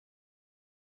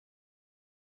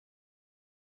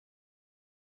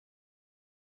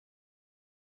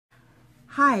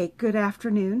Hi, good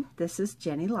afternoon. This is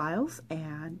Jenny Liles,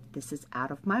 and this is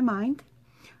Out of My Mind.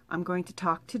 I'm going to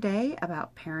talk today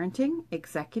about parenting,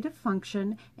 executive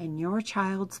function, and your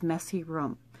child's messy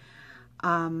room.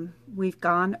 We've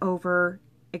gone over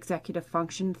executive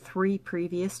function 3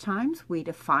 previous times. We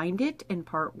defined it in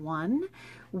part 1.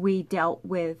 We dealt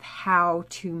with how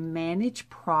to manage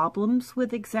problems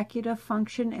with executive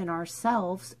function in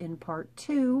ourselves in part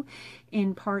 2.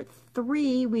 In part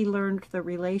 3, we learned the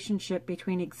relationship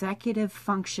between executive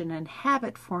function and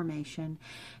habit formation.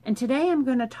 And today I'm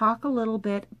going to talk a little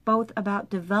bit both about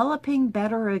developing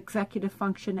better executive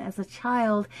function as a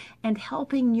child and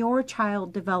helping your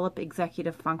child develop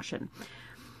executive function.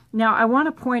 Now, I want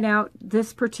to point out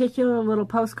this particular little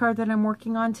postcard that I'm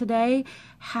working on today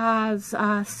has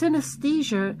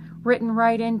synesthesia written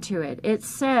right into it. It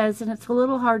says, and it's a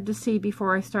little hard to see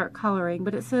before I start coloring,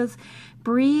 but it says,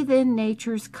 breathe in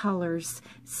nature's colors,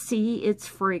 see its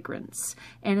fragrance.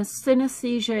 And a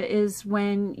synesthesia is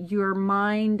when your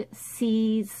mind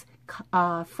sees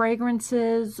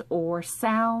fragrances or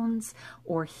sounds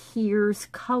or hears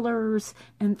colors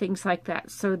and things like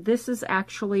that. So this is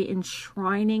actually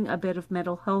enshrining a bit of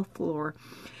mental health lore.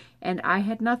 And I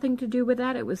had nothing to do with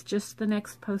that. It was just the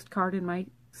next postcard in my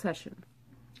session.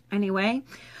 Anyway,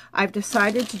 I've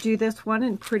decided to do this one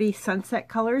in pretty sunset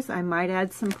colors. I might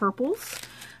add some purples.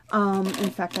 In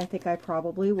fact, I think I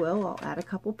probably will. I'll add a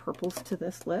couple purples to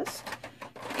this list.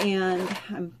 And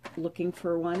I'm looking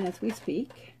for one as we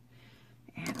speak.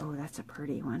 And, oh, that's a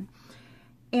pretty one.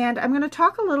 And I'm going to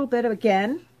talk a little bit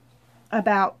again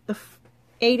about the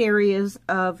 8 areas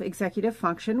of executive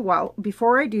function. Well,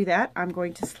 before I do that, I'm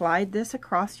going to slide this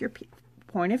across your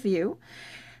point of view.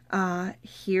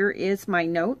 Here is my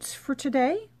notes for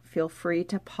today. Feel free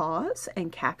to pause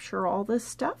and capture all this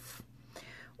stuff,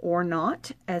 or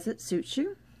not, as it suits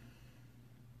you.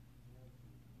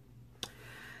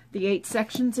 The 8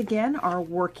 sections, again, are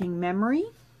working memory.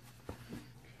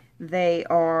 They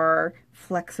are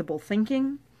flexible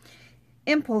thinking,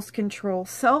 impulse control,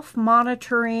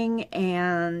 self-monitoring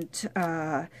and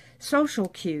social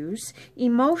cues,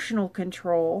 emotional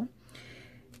control,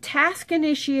 task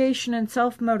initiation and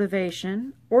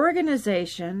self-motivation,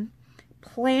 organization,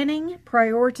 planning,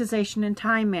 prioritization, and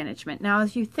time management. Now,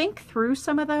 as you think through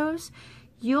some of those,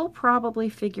 you'll probably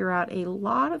figure out a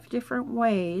lot of different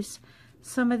ways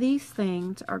some of these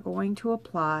things are going to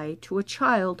apply to a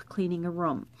child cleaning a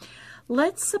room.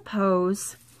 Let's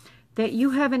suppose that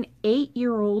you have an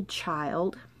 8-year-old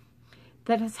child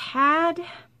that has had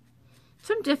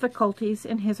some difficulties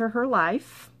in his or her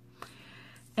life.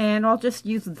 And I'll just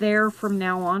use "their" from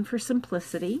now on for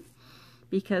simplicity,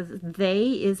 because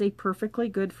 "they" is a perfectly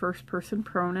good first-person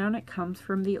pronoun. It comes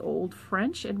from the Old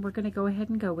French, and we're going to go ahead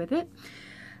and go with it.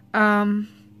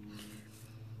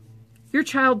 Your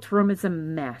child's room is a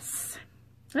mess.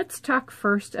 Let's talk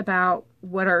first about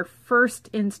what our first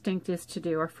instinct is to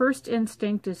do. Our first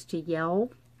instinct is to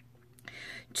yell,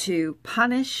 to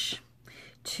punish,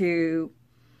 to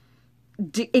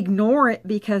ignore it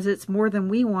because it's more than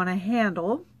we want to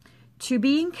handle, to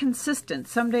be inconsistent.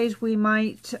 Some days we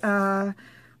might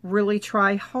really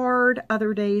try hard.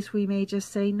 Other days we may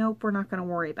just say, nope, we're not going to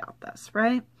worry about this,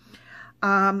 right?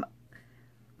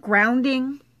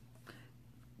 Grounding.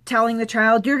 Telling the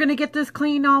child, you're going to get this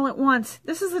clean all at once.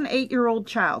 This is an 8-year-old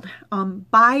child.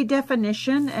 By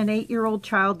definition, an 8-year-old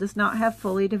child does not have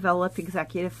fully developed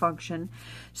executive function.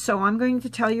 So I'm going to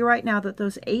tell you right now that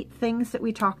those 8 things that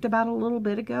we talked about a little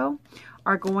bit ago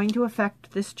are going to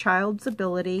affect this child's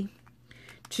ability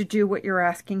to do what you're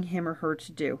asking him or her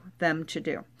to do, them to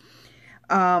do.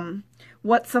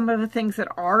 What some of the things that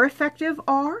are effective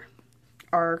are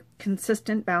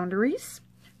consistent boundaries,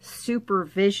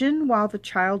 supervision while the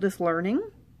child is learning,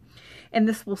 and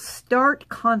this will start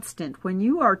constant. When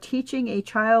you are teaching a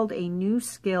child a new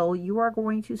skill, you are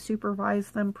going to supervise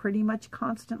them pretty much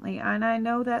constantly, and I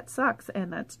know that sucks,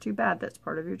 and that's too bad. That's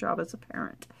part of your job as a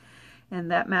parent, and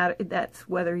that's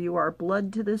whether you are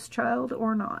blood to this child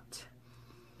or not.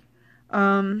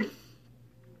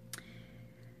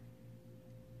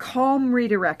 Calm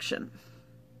redirection.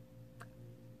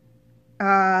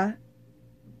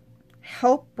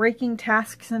 Help breaking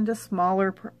tasks into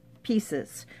smaller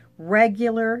pieces.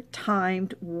 Regular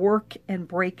timed work and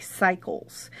break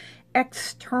cycles.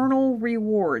 External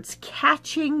rewards.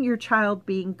 Catching your child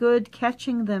being good.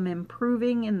 Catching them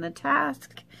improving in the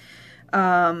task.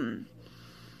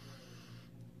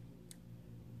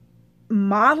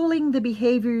 Modeling the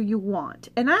behavior you want.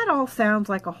 And that all sounds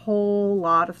like a whole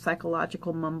lot of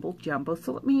psychological mumbo jumbo.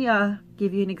 So let me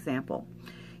give you an example.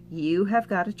 You have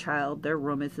got a child, their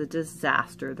room is a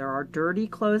disaster. There are dirty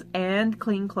clothes and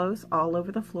clean clothes all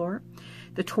over the floor.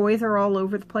 The toys are all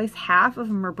over the place. Half of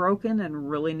them are broken and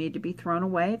really need to be thrown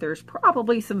away. There's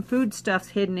probably some foodstuffs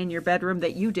hidden in your bedroom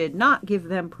that you did not give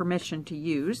them permission to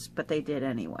use, but they did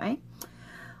anyway.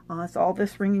 Is all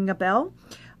this ringing a bell?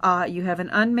 You have an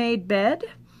unmade bed.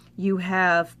 You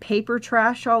have paper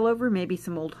trash all over, maybe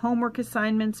some old homework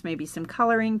assignments, maybe some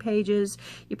coloring pages.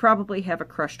 You probably have a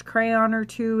crushed crayon or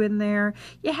two in there.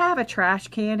 You have a trash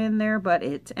can in there, but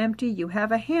it's empty. You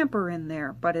have a hamper in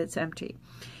there, but it's empty.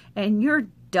 And you're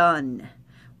done.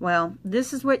 Well,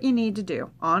 this is what you need to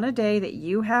do. On a day that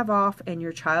you have off and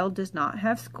your child does not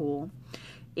have school,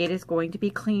 it is going to be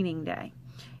cleaning day.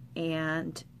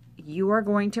 And you are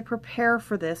going to prepare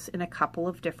for this in a couple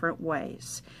of different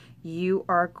ways. You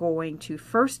are going to,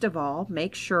 first of all,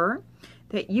 make sure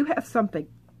that you have something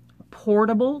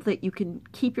portable that you can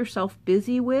keep yourself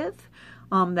busy with.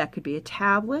 That could be a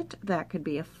tablet, that could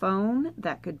be a phone,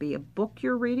 that could be a book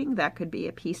you're reading, that could be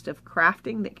a piece of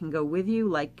crafting that can go with you,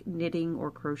 like knitting or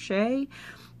crochet.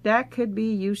 That could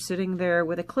be you sitting there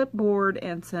with a clipboard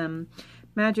and some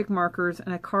magic markers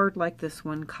and a card like this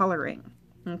one coloring.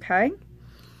 Okay?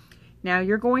 Now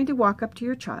you're going to walk up to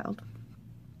your child.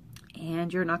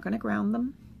 And you're not going to ground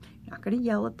them. You're not going to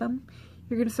yell at them.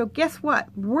 You're going to say, guess what?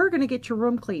 We're going to get your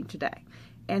room clean today.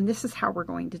 And this is how we're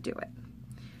going to do it.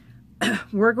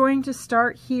 We're going to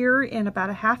start here in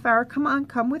about a half hour. Come on,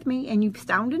 come with me. And you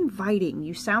sound inviting.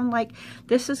 You sound like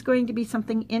this is going to be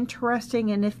something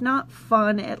interesting. And if not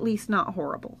fun, at least not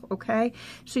horrible. Okay?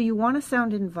 So you want to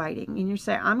sound inviting. And you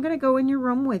say, I'm going to go in your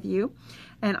room with you.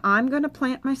 And I'm going to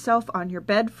plant myself on your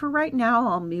bed for right now.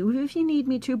 I'll move if you need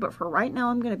me to, but for right now,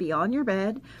 I'm going to be on your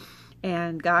bed.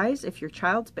 And guys, if your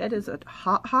child's bed is a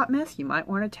hot, hot mess, you might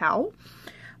want a towel.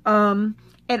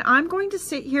 And I'm going to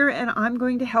sit here and I'm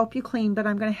going to help you clean, but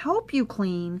I'm going to help you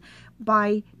clean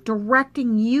by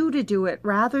directing you to do it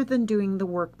rather than doing the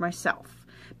work myself.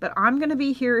 But I'm going to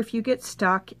be here if you get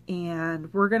stuck,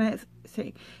 and we're going to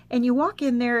see. And you walk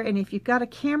in there, and if you've got a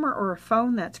camera or a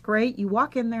phone, that's great. You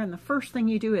walk in there, and the first thing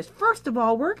you do is, first of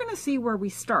all, we're going to see where we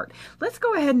start. Let's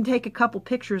go ahead and take a couple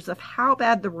pictures of how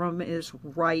bad the room is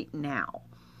right now.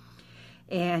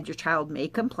 And your child may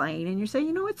complain, and you say,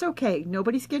 you know, it's okay.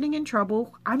 Nobody's getting in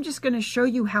trouble. I'm just going to show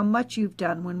you how much you've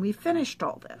done when we've finished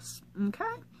all this. Okay?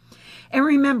 And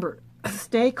remember,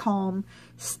 stay calm,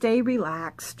 stay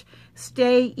relaxed,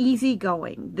 stay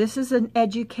easygoing. This is an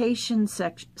education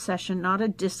session, not a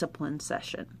discipline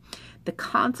session. The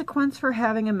consequence for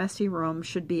having a messy room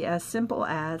should be as simple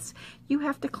as you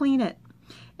have to clean it.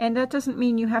 And that doesn't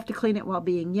mean you have to clean it while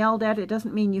being yelled at. It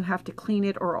doesn't mean you have to clean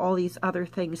it or all these other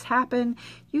things happen.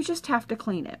 You just have to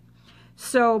clean it.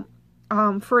 So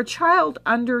for a child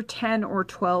under 10 or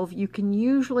 12, you can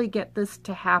usually get this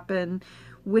to happen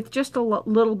with just a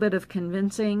little bit of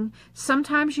convincing.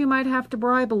 Sometimes you might have to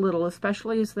bribe a little,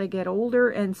 especially as they get older,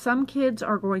 and some kids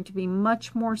are going to be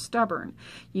much more stubborn.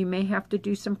 You may have to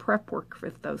do some prep work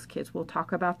with those kids. We'll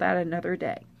talk about that another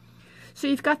day. So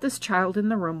you've got this child in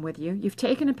the room with you. You've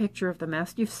taken a picture of the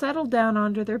mess. You've settled down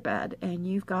onto their bed, and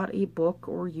you've got a book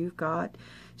or you've got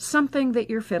something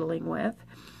that you're fiddling with.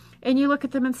 And you look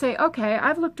at them and say, okay,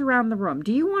 I've looked around the room.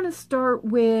 Do you want to start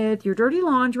with your dirty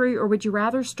laundry, or would you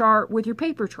rather start with your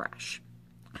paper trash?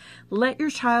 Let your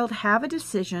child have a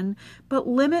decision, but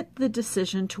limit the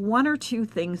decision to one or two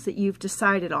things that you've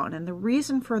decided on. And the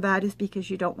reason for that is because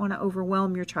you don't want to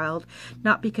overwhelm your child,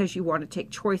 not because you want to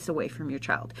take choice away from your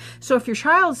child. So if your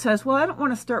child says, well, I don't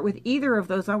want to start with either of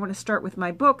those, I want to start with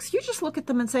my books, you just look at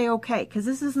them and say, okay, because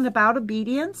this isn't about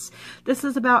obedience. This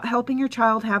is about helping your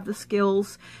child have the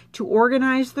skills to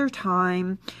organize their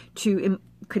time, to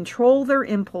control their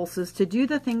impulses, to do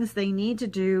the things they need to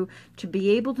do to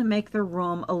be able to make their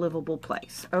room a livable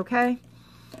place, okay?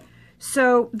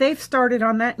 So they've started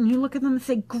on that, and you look at them and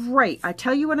say, great, I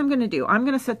tell you what I'm going to do. I'm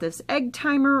going to set this egg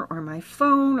timer or my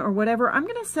phone or whatever. I'm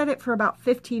going to set it for about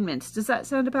 15 minutes. Does that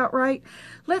sound about right?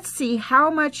 Let's see how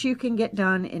much you can get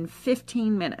done in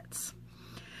 15 minutes.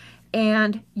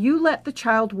 And you let the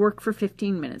child work for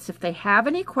 15 minutes. If they have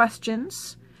any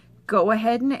questions, go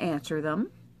ahead and answer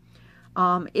them.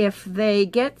 If they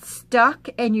get stuck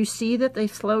and you see that they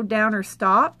slowed down or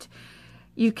stopped,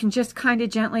 you can just kind of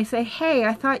gently say, hey,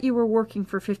 I thought you were working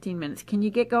for 15 minutes. Can you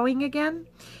get going again?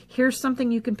 Here's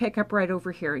something you can pick up right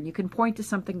over here. And you can point to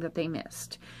something that they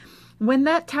missed. When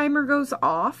that timer goes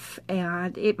off,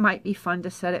 and it might be fun to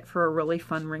set it for a really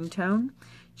fun ringtone,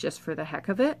 just for the heck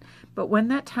of it, but when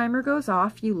that timer goes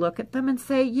off, you look at them and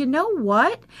say, you know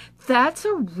what? That's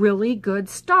a really good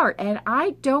start. And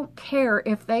I don't care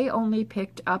if they only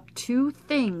picked up 2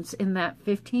 things in that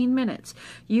 15 minutes.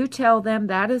 You tell them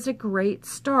that is a great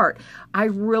start. I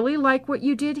really like what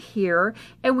you did here,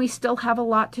 and we still have a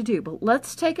lot to do, but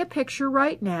let's take a picture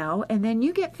right now, and then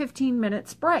you get 15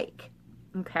 minutes break.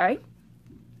 Okay?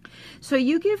 So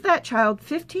you give that child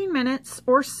 15 minutes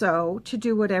or so to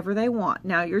do whatever they want.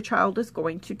 Now your child is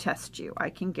going to test you,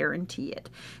 I can guarantee it,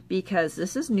 because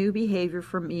this is new behavior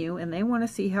from you and they want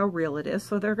to see how real it is.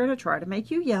 So they're going to try to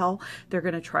make you yell, they're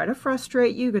going to try to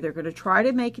frustrate you, they're going to try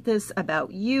to make this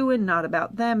about you and not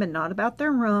about them and not about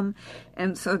their room.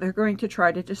 And so they're going to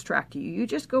try to distract you. You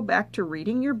just go back to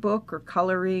reading your book or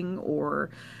coloring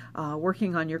or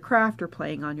working on your craft or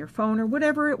playing on your phone or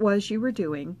whatever it was you were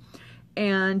doing.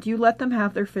 And you let them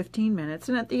have their 15 minutes.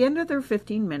 And at the end of their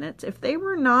 15 minutes, if they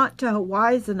were not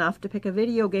wise enough to pick a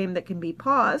video game that can be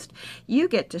paused, you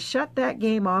get to shut that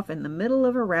game off in the middle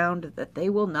of a round that they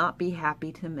will not be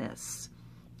happy to miss.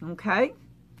 Okay?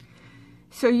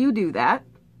 So you do that.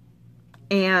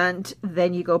 And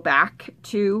then you go back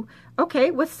to,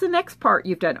 okay, what's the next part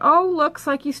you've done? Oh, looks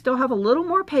like you still have a little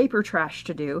more paper trash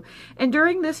to do. And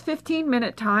during this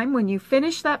 15-minute time, when you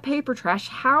finish that paper trash,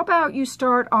 how about you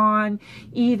start on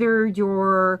either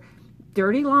your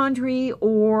dirty laundry,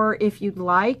 or if you'd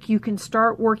like, you can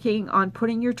start working on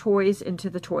putting your toys into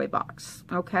the toy box,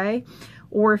 okay?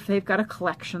 Or if they've got a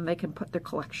collection, they can put their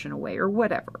collection away or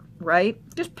whatever, right?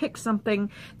 Just pick something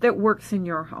that works in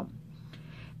your home.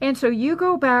 And so you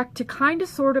go back to kind of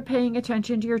sort of paying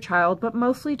attention to your child, but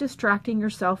mostly distracting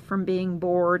yourself from being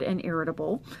bored and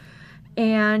irritable.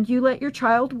 And you let your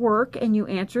child work and you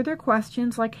answer their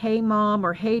questions like, hey mom,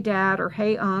 or hey dad, or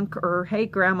hey unc, or hey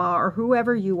grandma, or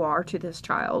whoever you are to this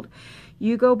child.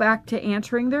 You go back to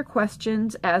answering their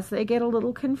questions as they get a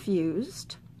little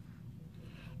confused.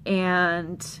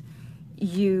 And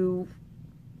you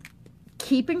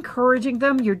keep encouraging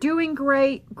them. You're doing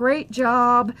great, great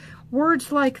job.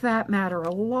 Words like that matter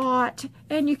a lot,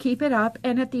 and you keep it up,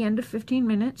 and at the end of 15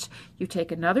 minutes, you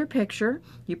take another picture,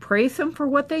 you praise them for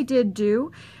what they did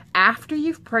do. After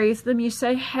you've praised them, you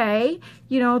say, hey,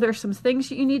 you know, there's some things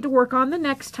that you need to work on the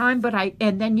next time,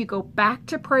 and then you go back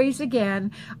to praise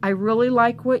again. I really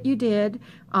like what you did.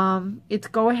 It's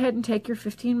go ahead and take your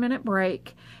 15-minute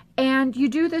break. And you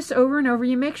do this over and over.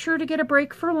 You make sure to get a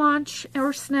break for lunch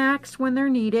or snacks when they're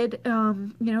needed.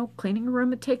 You know, cleaning a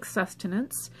room, it takes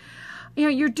sustenance. You know,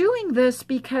 you're doing this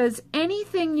because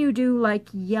anything you do like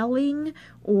yelling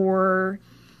or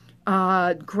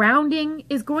grounding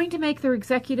is going to make their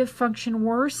executive function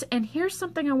worse. And here's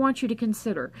something I want you to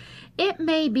consider. It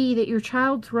may be that your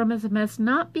child's room is a mess,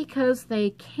 not because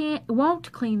they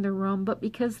won't clean the room, but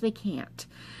because they can't.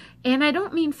 And I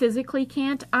don't mean physically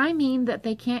can't, I mean that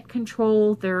they can't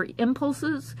control their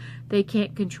impulses, they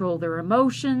can't control their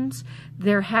emotions,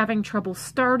 they're having trouble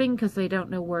starting because they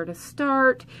don't know where to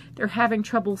start, they're having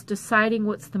troubles deciding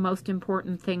what's the most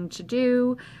important thing to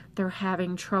do, they're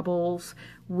having troubles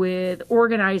with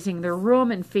organizing their room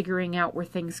and figuring out where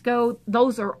things go.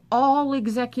 Those are all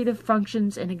executive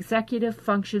functions, and executive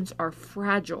functions are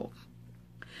fragile.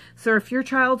 So if your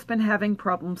child's been having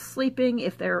problems sleeping,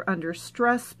 if they're under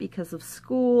stress because of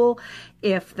school,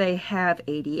 if they have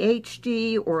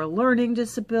ADHD or a learning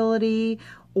disability,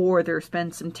 or there's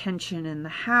been some tension in the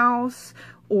house,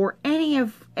 or any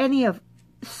of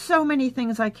so many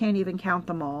things I can't even count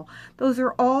them all, those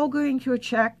are all going to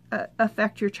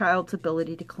affect your child's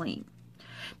ability to clean.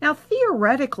 Now,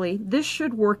 theoretically, this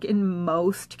should work in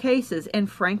most cases, and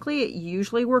frankly, it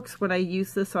usually works when I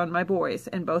use this on my boys,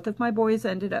 and both of my boys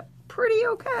ended up pretty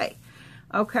okay,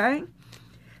 okay?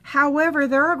 However,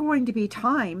 there are going to be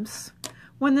times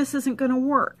when this isn't going to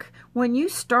work. When you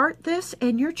start this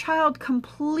and your child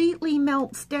completely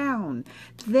melts down,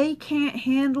 they can't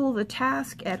handle the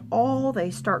task at all, they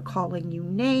start calling you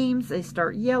names, they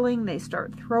start yelling, they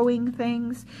start throwing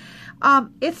things.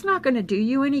 It's not going to do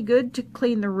you any good to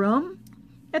clean the room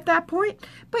at that point,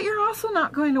 but you're also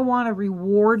not going to want to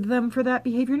reward them for that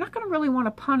behavior. You're not going to really want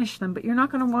to punish them, but you're not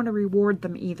going to want to reward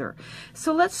them either.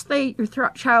 So let's say your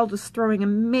child is throwing a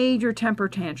major temper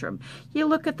tantrum. You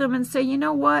look at them and say, you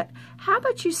know what? How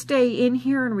about you stay in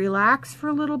here and relax for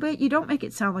a little bit? You don't make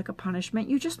it sound like a punishment.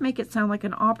 You just make it sound like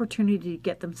an opportunity to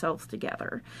get themselves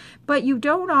together. But you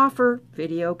don't offer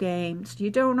video games. You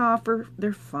don't offer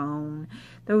their phone,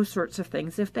 those sorts of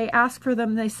things. If they ask for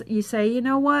them, you say, you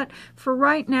know what? For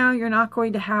right now, you're not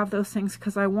going to have those things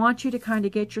because I want you to kind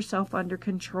of get yourself under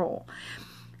control.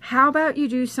 How about you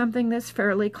do something that's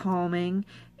fairly calming,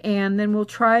 and then we'll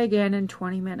try again in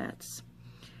 20 minutes.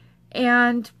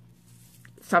 And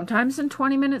sometimes in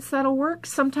 20 minutes that'll work,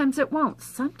 sometimes it won't.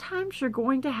 Sometimes you're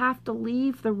going to have to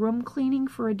leave the room cleaning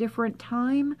for a different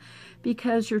time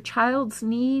because your child's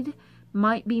need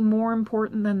might be more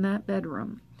important than that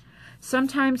bedroom.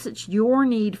 Sometimes it's your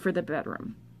need for the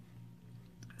bedroom.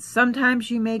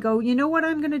 Sometimes you may go, you know what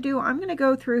I'm going to do? I'm going to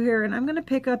go through here and I'm going to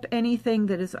pick up anything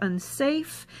that is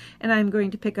unsafe, and I'm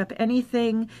going to pick up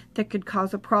anything that could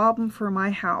cause a problem for my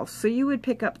house. So you would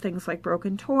pick up things like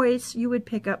broken toys. You would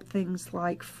pick up things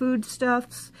like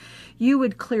foodstuffs. You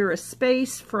would clear a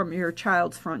space from your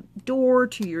child's front door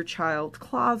to your child's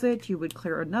closet. You would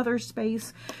clear another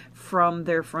space from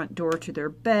their front door to their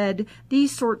bed,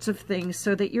 these sorts of things,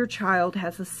 so that your child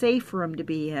has a safe room to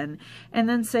be in. And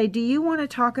then say, do you want to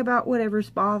talk about whatever's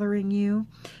bothering you?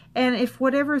 And if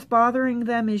whatever's bothering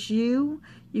them is you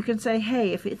can say,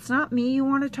 hey, if it's not me you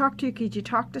want to talk to, could you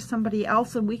talk to somebody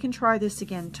else, and we can try this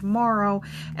again tomorrow,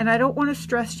 and I don't want to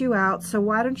stress you out, so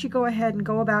why don't you go ahead and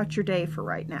go about your day for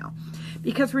right now?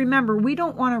 Because remember, we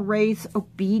don't want to raise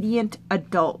obedient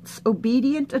adults.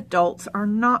 Obedient adults are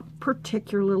not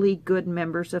particularly good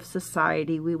members of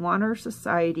society. We want our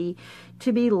society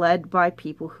to be led by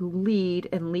people who lead,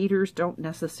 and leaders don't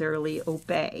necessarily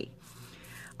obey.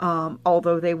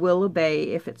 Although they will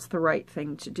obey if it's the right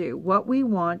thing to do. What we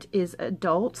want is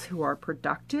adults who are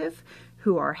productive,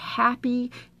 who are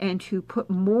happy, and who put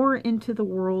more into the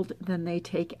world than they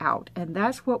take out. And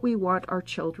that's what we want our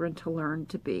children to learn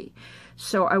to be.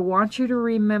 So I want you to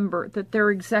remember that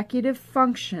their executive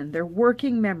function, their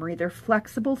working memory, their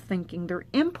flexible thinking, their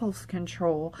impulse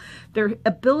control, their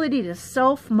ability to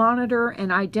self-monitor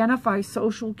and identify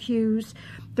social cues,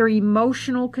 their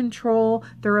emotional control,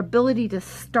 their ability to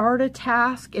start a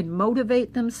task and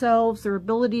motivate themselves, their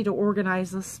ability to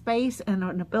organize a space, and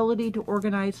an ability to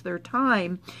organize their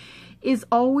time is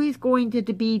always going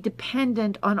to be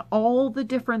dependent on all the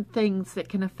different things that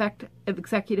can affect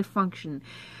executive function,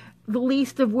 the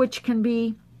least of which can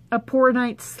be a poor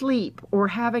night's sleep, or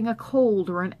having a cold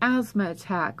or an asthma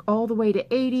attack, all the way to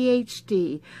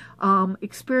ADHD,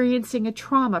 experiencing a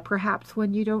trauma, perhaps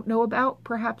one you don't know about,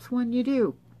 perhaps one you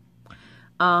do.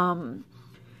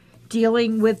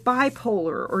 Dealing with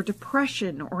bipolar or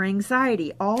depression or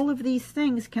anxiety. All of these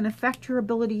things can affect your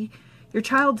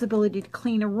child's ability to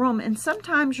clean a room, and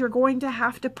sometimes you're going to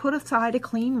have to put aside a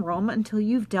clean room until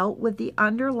you've dealt with the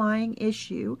underlying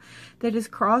issue that is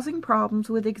causing problems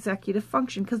with executive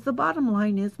function, because the bottom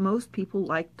line is most people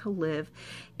like to live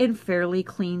in fairly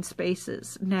clean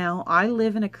spaces. Now, I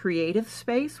live in a creative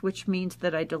space, which means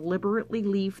that I deliberately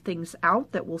leave things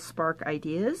out that will spark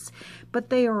ideas, but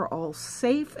they are all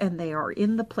safe and they are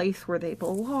in the place where they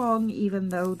belong, even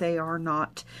though they are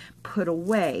not put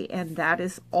away, and that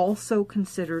is also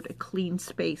considered a clean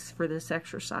space for this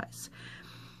exercise.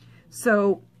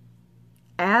 So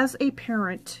as a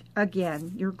parent,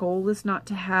 again, your goal is not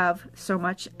to have so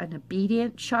much an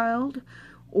obedient child,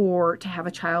 or to have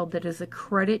a child that is a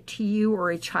credit to you,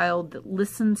 or a child that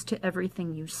listens to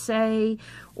everything you say,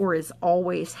 or is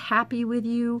always happy with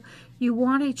you. You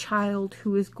want a child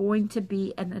who is going to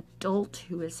be an adult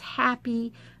who is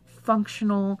happy,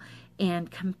 functional,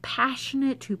 and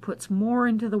compassionate, who puts more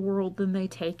into the world than they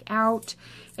take out.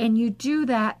 And you do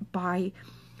that by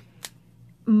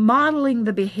modeling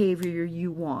the behavior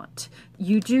you want.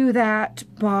 You do that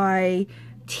by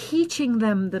teaching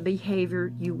them the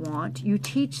behavior you want. You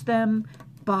teach them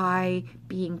by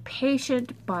being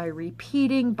patient, by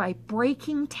repeating, by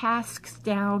breaking tasks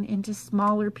down into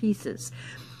smaller pieces.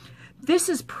 This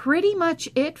is pretty much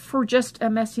it for just a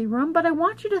messy room, but I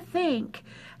want you to think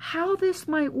how this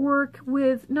might work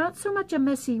with not so much a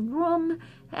messy room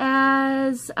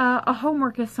as a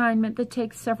homework assignment that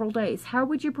takes several days. How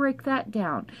would you break that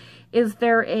down? Is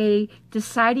there a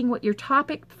deciding what your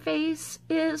topic phase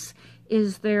is?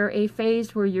 Is there a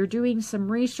phase where you're doing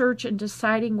some research and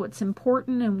deciding what's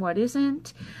important and what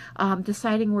isn't?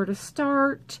 Deciding where to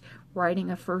start? Writing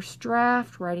a first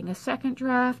draft? Writing a second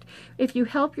draft? If you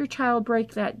help your child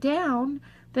break that down,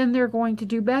 then they're going to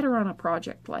do better on a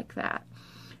project like that.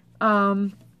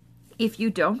 If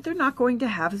you don't, they're not going to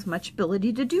have as much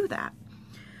ability to do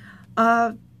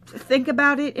that. Think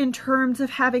about it in terms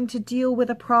of having to deal with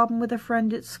a problem with a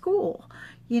friend at school.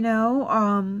 You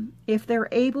know, if they're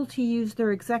able to use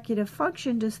their executive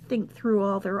function to think through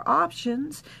all their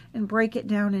options and break it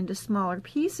down into smaller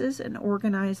pieces and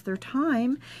organize their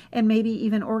time, and maybe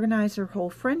even organize their whole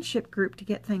friendship group to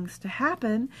get things to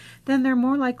happen, then they're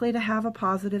more likely to have a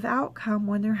positive outcome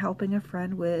when they're helping a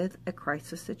friend with a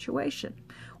crisis situation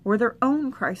or their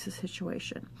own crisis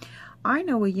situation. I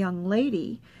know a young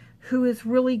lady who is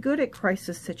really good at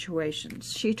crisis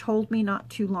situations. She told me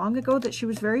not too long ago that she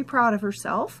was very proud of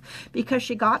herself because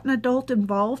she got an adult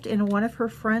involved in one of her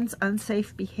friend's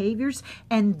unsafe behaviors,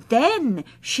 and then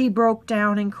she broke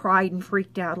down and cried and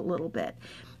freaked out a little bit.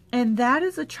 And that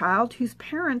is a child whose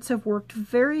parents have worked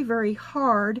very, very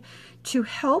hard to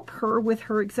help her with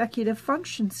her executive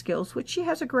function skills, which she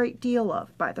has a great deal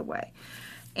of, by the way.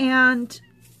 And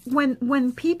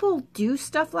when people do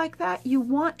stuff like that, you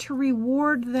want to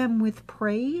reward them with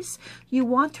praise. You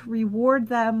want to reward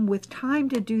them with time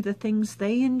to do the things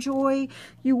they enjoy.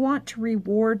 You want to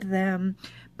reward them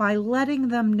by letting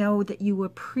them know that you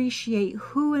appreciate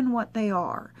who and what they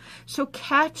are. So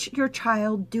catch your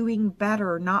child doing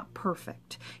better, not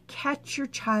perfect. Catch your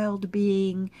child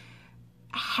being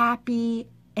happy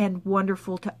and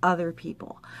wonderful to other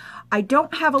people. I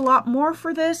don't have a lot more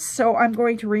for this, so I'm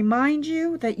going to remind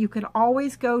you that you can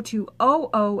always go to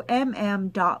oomm.live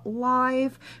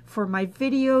for my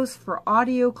videos, for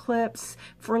audio clips,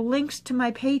 for links to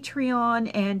my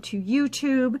Patreon and to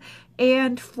YouTube,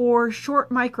 and for short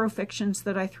microfictions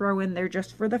that I throw in there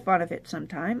just for the fun of it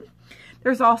sometime.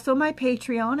 There's also my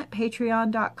Patreon at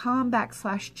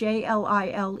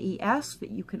patreon.com/JLILES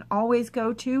that you can always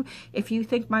go to if you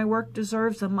think my work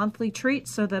deserves a monthly treat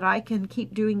so that I can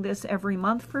keep doing this every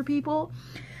month for people.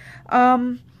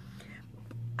 Half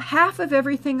of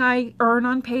everything I earn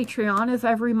on Patreon, as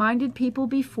I've reminded people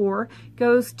before,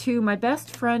 goes to my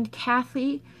best friend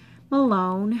Kathy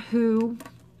Malone, who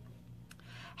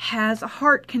has a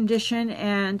heart condition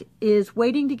and is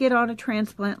waiting to get on a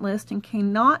transplant list and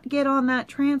cannot get on that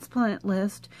transplant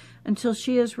list until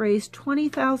she has raised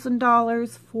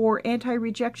 $20,000 for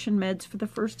anti-rejection meds for the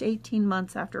first 18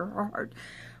 months after her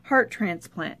heart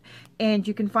transplant. And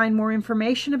you can find more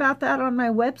information about that on my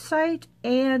website,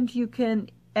 and you can,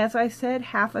 as I said,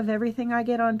 half of everything I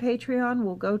get on Patreon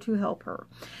will go to help her.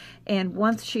 And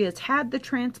once she has had the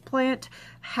transplant,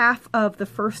 half of the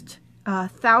first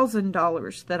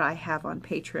 $1,000 that I have on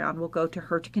Patreon will go to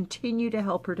her to continue to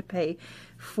help her to pay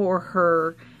for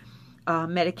her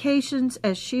medications,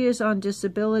 as she is on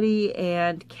disability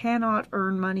and cannot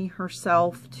earn money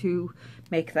herself to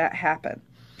make that happen.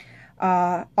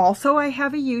 Also, I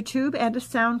have a YouTube and a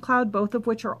SoundCloud, both of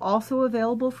which are also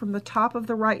available from the top of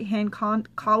the right-hand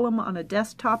column on a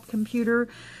desktop computer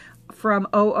from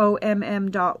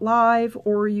oomm.live,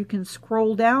 or you can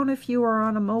scroll down if you are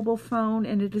on a mobile phone,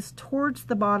 and it is towards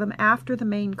the bottom after the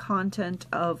main content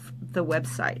of the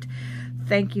website.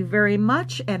 Thank you very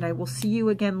much, and I will see you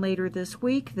again later this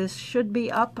week. This should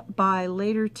be up by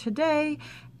later today,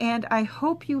 and I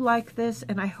hope you like this,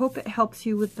 and I hope it helps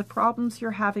you with the problems you're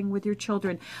having with your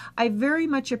children. I very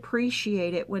much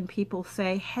appreciate it when people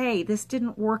say, hey, this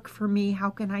didn't work for me. How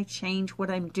can I change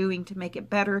what I'm doing to make it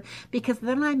better? Because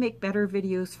then I make better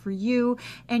videos for you,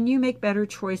 and you make better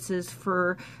choices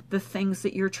for the things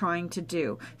that you're trying to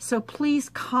do. So please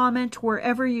comment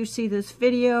wherever you see this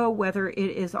video, whether it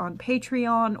is on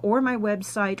Patreon or my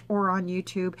website or on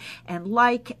YouTube, and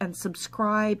like and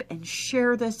subscribe and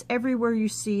share this everywhere you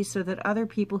see, so that other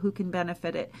people who can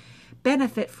benefit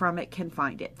from it can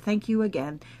find it. Thank you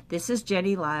again. This is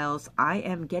Jenny Liles. I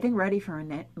am getting ready for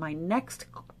my next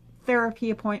therapy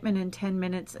appointment in 10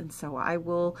 minutes, and so I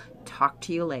will talk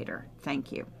to you later.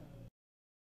 Thank you.